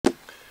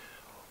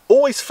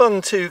always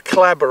fun to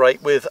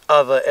collaborate with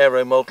other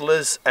aero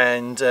modelers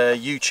and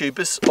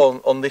YouTubers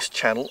on this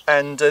channel,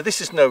 and this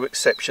is no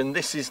exception.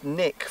 This is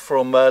Nick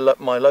from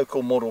my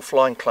local model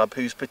flying club,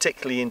 who's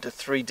particularly into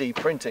 3D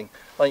printing.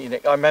 Aren't you,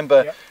 Nick? I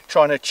remember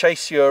trying to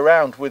chase you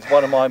around with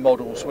one of my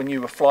models when you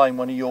were flying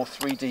one of your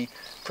 3D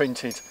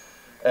printed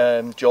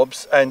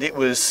jobs, and it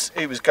was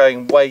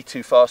going way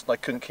too fast and I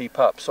couldn't keep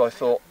up, so I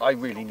thought I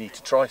really need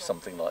to try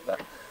something like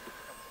that.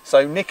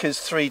 So Nick has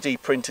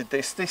 3D printed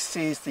this. This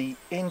is the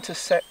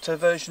Interceptor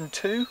version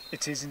 2?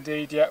 It is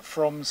indeed, yeah,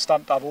 from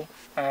Stunt Double.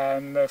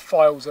 The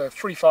files are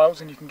free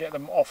files and you can get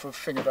them off of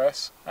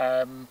Thingiverse.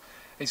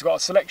 He's got a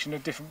selection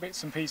of different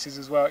bits and pieces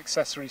as well,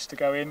 accessories to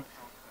go in.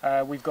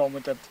 We've gone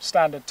with the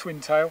standard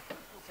twin tail,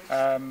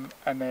 and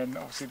then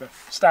obviously the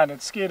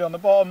standard skid on the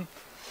bottom,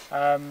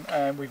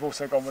 and we've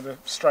also gone with the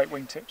straight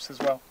wingtips as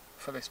well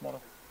for this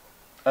model.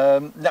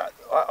 Now,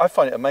 I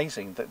find it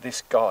amazing that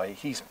this guy,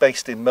 he's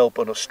based in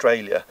Melbourne,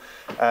 Australia,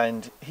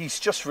 and he's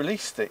just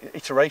released the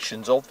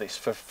iterations of this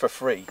for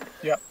free.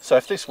 Yeah. So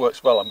if this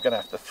works well, I'm going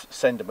to have to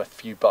send him a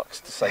few bucks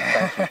to say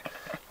thank you.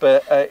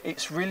 But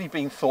it's really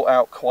been thought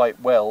out quite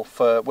well.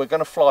 We're going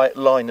to fly at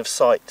line of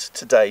sight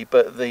today,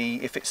 but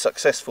if it's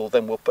successful,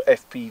 then we'll put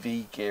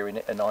FPV gear in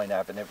it and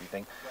iNav and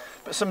everything.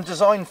 But some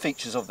design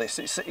features of this,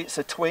 it's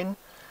a twin.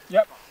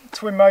 Yep,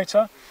 twin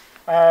motor.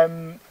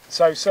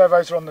 So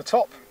servos are on the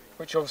top,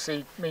 which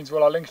obviously means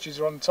all our linkages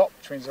are on the top,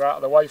 which means they're out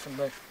of the way from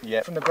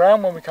the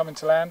ground when we come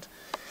into land.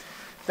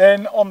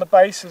 Then on the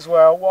base as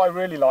well, what I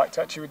really liked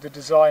actually with the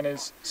design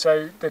is,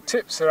 so the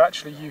tips are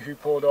actually Yoo-hoo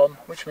poured on,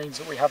 which means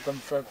that we have them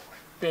for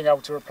being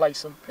able to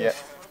replace them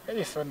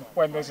if and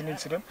when there's an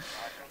incident.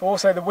 But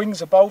also the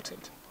wings are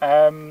bolted,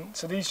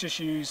 so these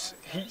just use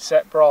heat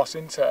set brass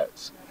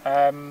inserts,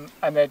 and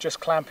they're just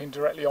clamping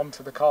directly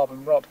onto the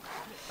carbon rod,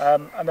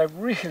 and they're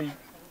really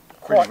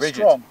quite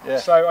strong,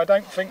 so I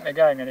don't think they're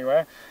going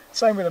anywhere.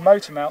 Same with the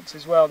motor mounts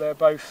as well, they're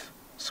both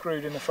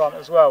screwed in the front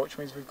as well, which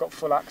means we've got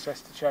full access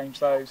to change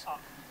those.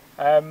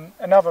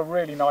 Another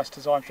really nice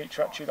design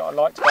feature actually that I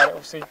liked about it,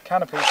 obviously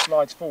canopy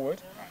slides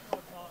forward,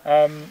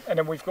 and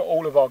then we've got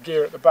all of our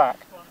gear at the back.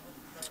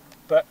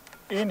 But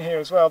in here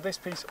as well, this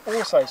piece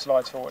also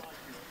slides forward.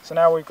 So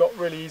now we've got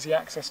really easy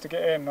access to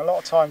get in. A lot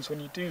of times when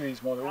you do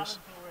these models,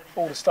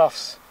 all the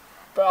stuff's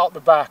up the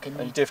back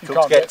and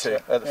difficult to get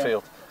to at the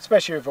field.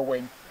 Especially with a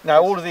wing.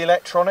 Now all of the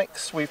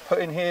electronics we've put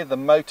in here, the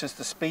motors,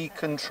 the speed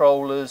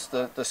controllers,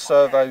 the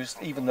servos,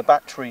 even the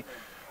battery,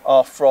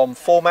 are from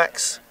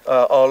Formax,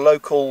 our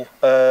local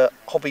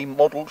hobby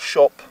model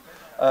shop.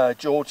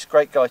 George,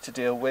 great guy to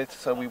deal with,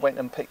 so we went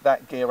and picked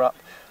that gear up.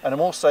 And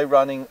I'm also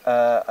running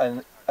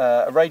a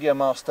Radio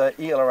Master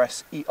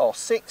ELRS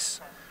ER6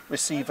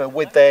 receiver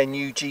with their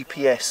new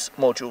GPS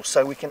module,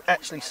 so we can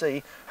actually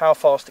see how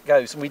fast it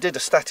goes. And we did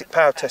a static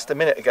power test a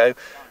minute ago,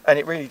 and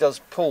it really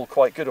does pull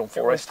quite good on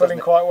 4S. It's pulling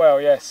quite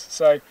well, yes.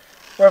 So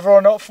whether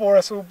or not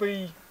 4S will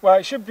be, well,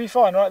 it should be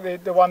fine,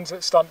 right? The ones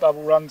that Stunt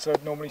Double runs are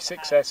normally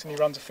 6S, and he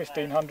runs a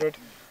 1500.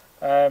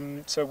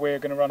 So we're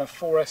going to run a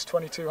 4S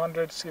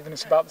 2200, it's giving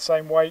us about the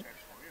same weight.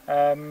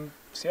 So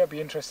yeah, it'll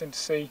be interesting to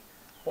see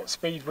what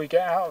speed we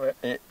get out of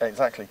it.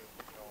 Exactly.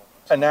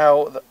 And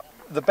now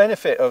the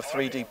benefit of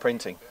 3D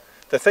printing.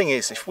 The thing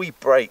is, if we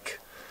break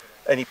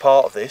any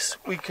part of this,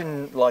 we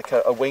can, like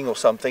a wing or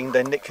something,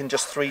 then Nick can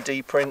just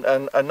 3D print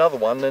another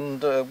one,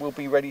 and we'll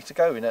be ready to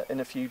go in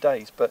a few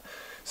days. But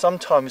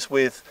sometimes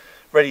with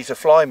ready to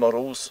fly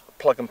models,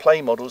 plug and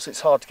play models,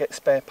 it's hard to get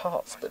spare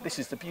parts. But this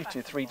is the beauty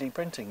of 3D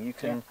printing. You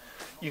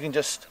can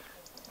just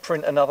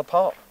print another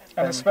part.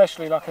 And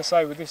especially, like I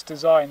say, with this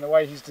design, the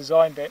way he's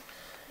designed it,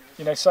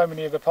 you know, so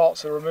many of the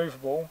parts are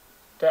removable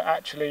that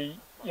actually,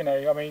 you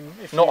know, I mean,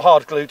 if not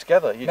hard glued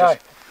together.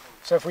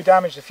 So if we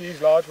damage the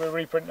fuselage, we're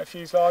reprinting a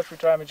fuselage. We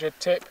damage a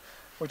tip,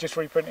 we're just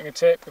reprinting a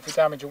tip. If we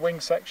damage a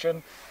wing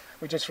section,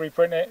 we just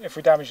reprint it. If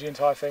we damage the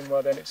entire thing,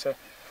 well, then it's a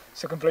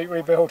complete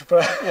rebuild.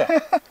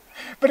 But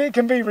but it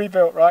can be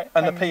rebuilt, right?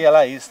 And the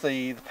PLAs,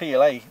 the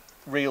PLA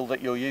reel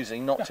that you're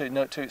using, not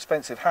too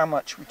expensive. How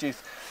much would you?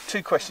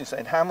 Two questions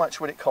then. How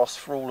much would it cost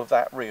for all of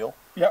that reel?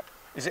 Yep.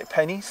 Is it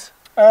pennies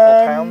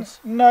or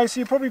pounds? No, so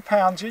you're probably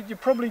pounds. You're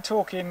probably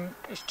talking.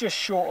 It's just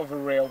short of a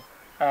reel.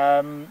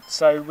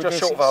 So with just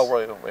short of our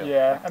reel.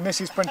 Yeah, and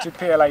this is printed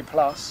PLA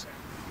Plus.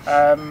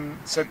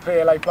 So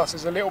PLA Plus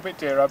is a little bit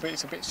dearer, but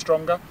it's a bit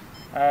stronger.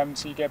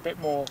 So you get a bit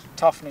more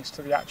toughness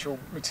to the actual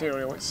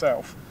material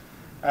itself.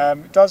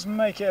 It does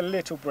make it a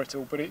little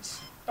brittle, but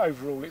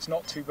overall it's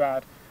not too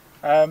bad.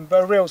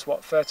 But a reel's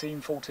what,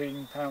 13,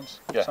 14 pounds,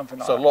 something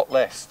like that. So a lot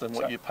less than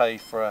what you pay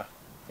for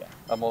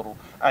a model.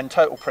 And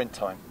total print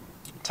time?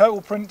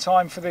 Total print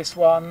time for this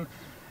one,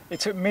 it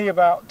took me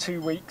about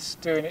 2 weeks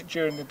doing it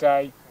during the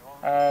day.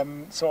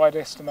 So I'd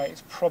estimate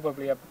it's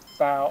probably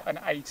about an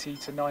 80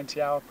 to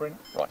 90 hour print,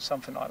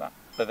 something like that.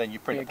 But then you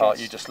print apart,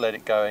 you just let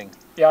it going?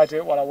 Yeah, I do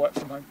it while I work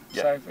from home.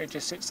 So it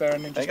just sits there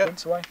and then just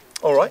prints away.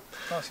 All right.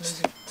 Nice and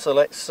easy. So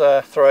let's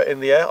throw it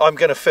in the air. I'm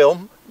going to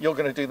film. You're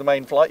going to do the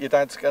main flight. Your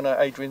dad's going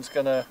to, Adrian's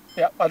going to...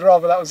 Yeah, I'd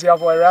rather that was the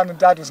other way around and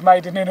Dad was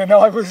maiden in and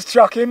I was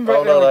chucking,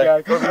 but there we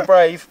go. Got to be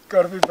brave.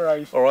 Got to be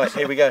brave. All right,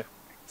 here we go.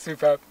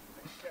 Superb.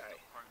 Okay,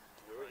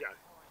 here we go.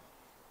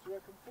 Do you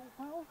reckon full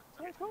power?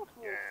 Take off?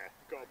 Or? Yeah,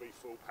 got to be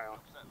full power.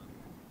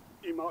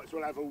 You might as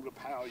well have all the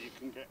power you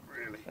can get,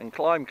 really. And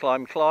climb,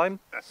 climb,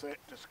 climb. That's it,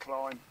 just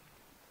climb.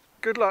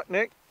 Good luck,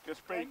 Nick.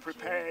 Just be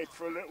prepared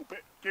for a little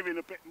bit, giving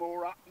a bit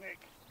more up, Nick.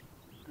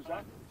 Because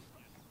that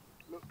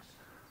looks,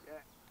 yeah.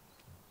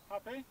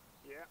 Happy?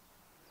 Yeah,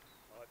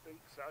 I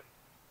think so.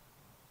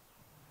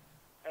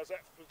 How's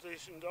that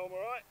positioned, Dom, all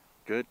right?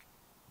 Good.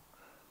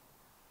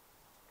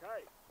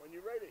 Okay, when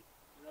you're ready.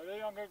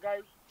 Ready? I'm going to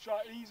go,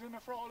 shall I ease in the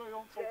throttle or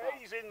on full power?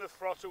 Yeah, ease in the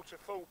throttle to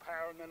full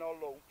power and then I'll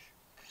launch.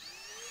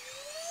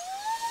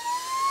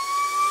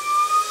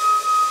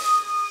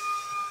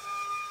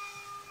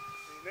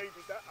 You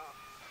needed that up.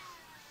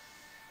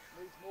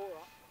 Needs more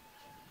up.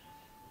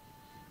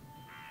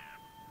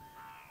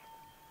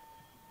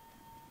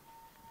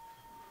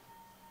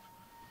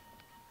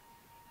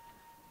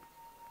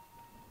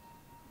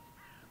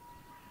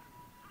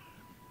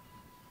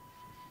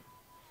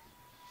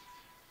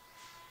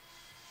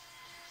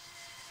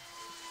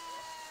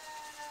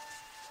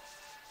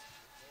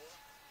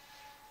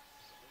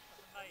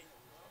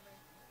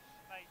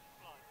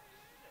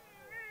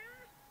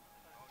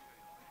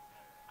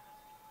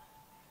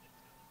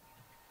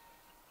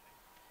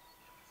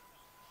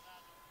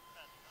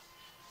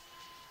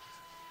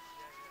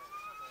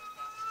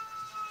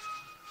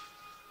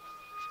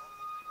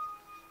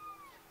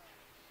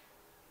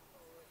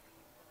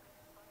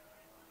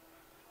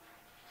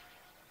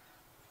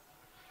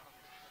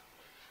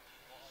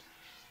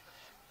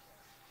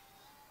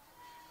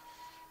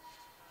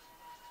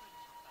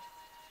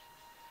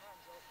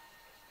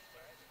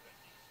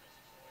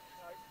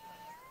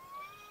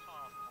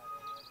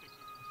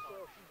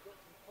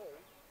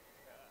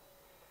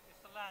 It's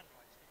the land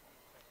race.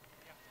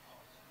 You have to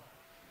pass slow.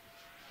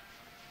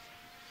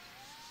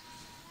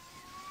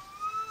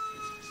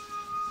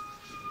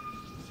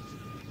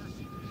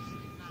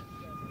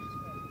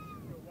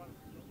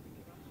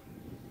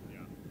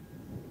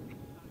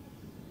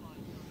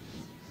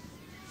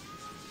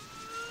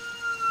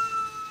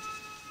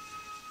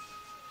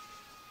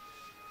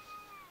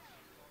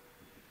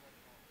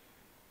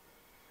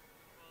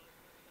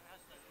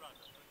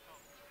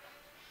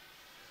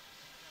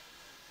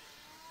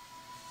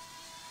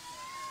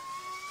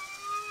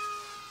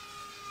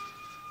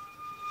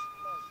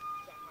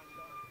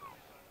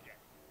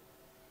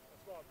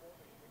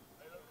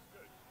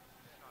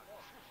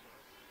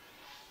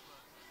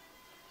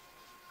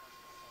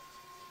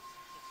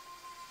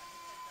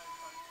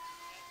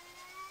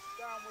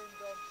 Downwind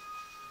on.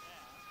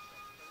 Yeah, so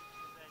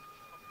then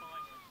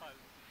combine them both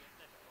to get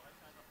left, right,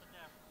 and up and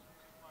down.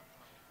 One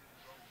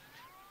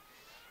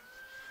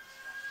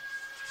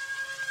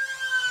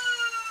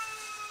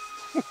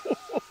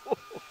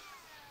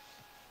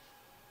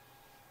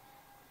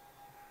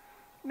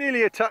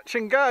Nearly a touch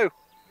and go. Really?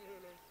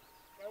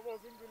 That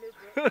wasn't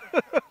deliberate.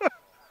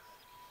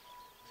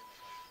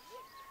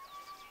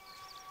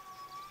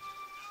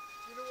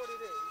 You know what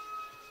it is?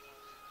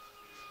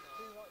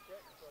 Too much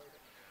expo in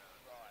it.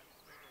 Right.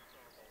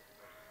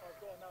 I've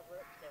got another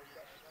expo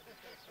set. I'm just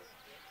going to switch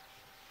to it.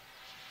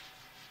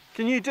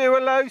 Can you do a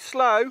low,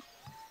 slow?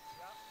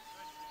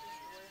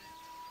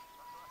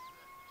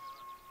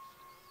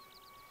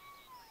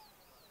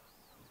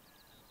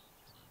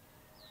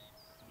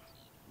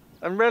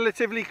 And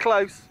relatively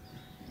close.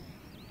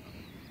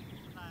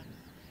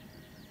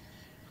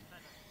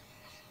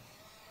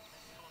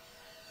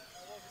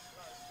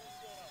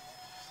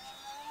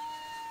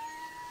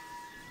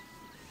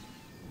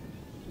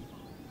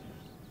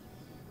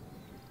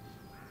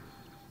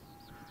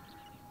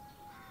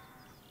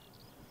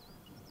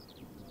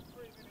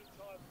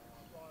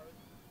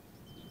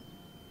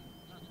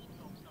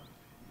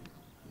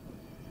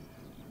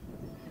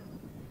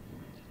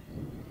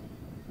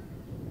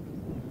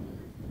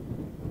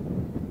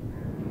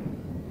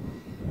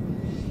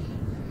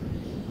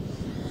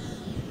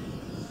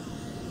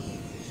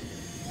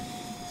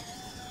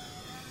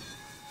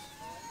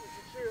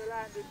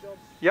 Landed, Dom.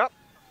 Yep.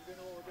 We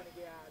don't know what we're going to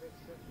get out of this.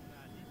 So.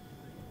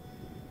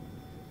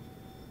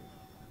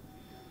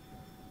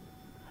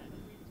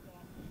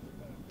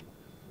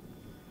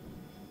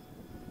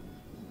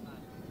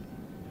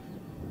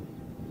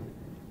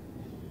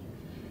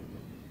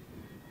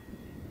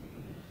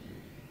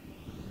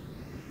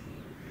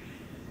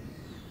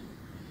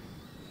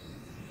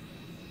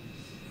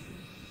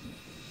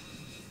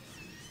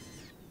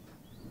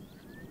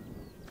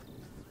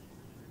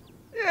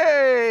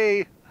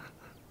 Yay!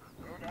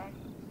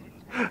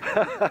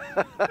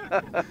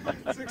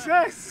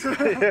 Success!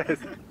 Yes.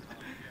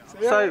 So,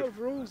 yeah, So-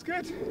 overall's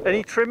good.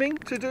 Any trimming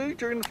to do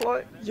during the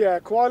flight? Yeah,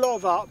 quite a lot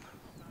of up,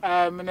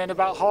 and then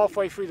about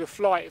halfway through the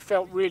flight it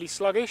felt really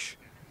sluggish,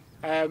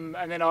 and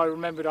then I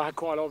remembered I had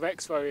quite a lot of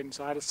expo in,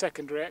 so I had a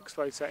secondary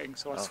expo setting,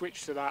 so I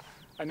switched to that,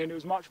 and then it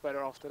was much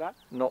better after that.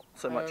 Not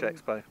so much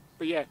expo.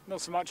 But yeah,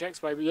 not so much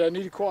expo, but yeah,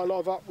 needed quite a lot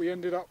of up. We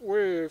ended up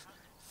with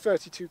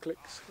 32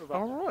 clicks of up.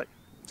 All right.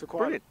 So quite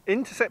Brilliant.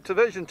 Interceptor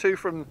version 2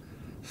 from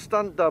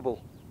Stunt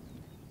Double.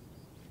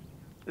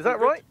 Is that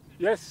Good. right?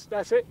 Yes,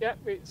 that's it. Yeah,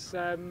 it's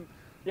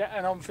Yeah,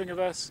 and on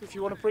Thingiverse if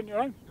you want to print your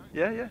own.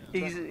 Yeah,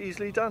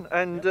 easily done.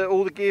 And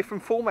all the gear from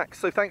Formax.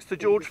 So thanks to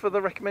George for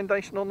the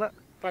recommendation on that.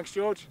 Thanks,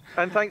 George.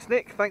 And thanks,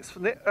 Nick. Thanks for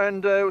Nick.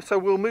 And so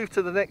we'll move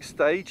to the next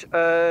stage.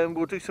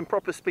 We'll do some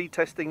proper speed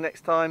testing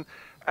next time,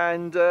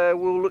 and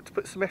we'll look to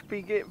put some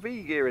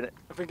FPV gear in it.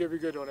 I think it'll be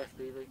good on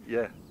FPV.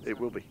 Yeah, it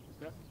will be.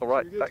 Yeah, all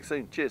right, back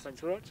soon. Cheers.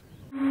 Thanks very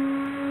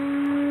much.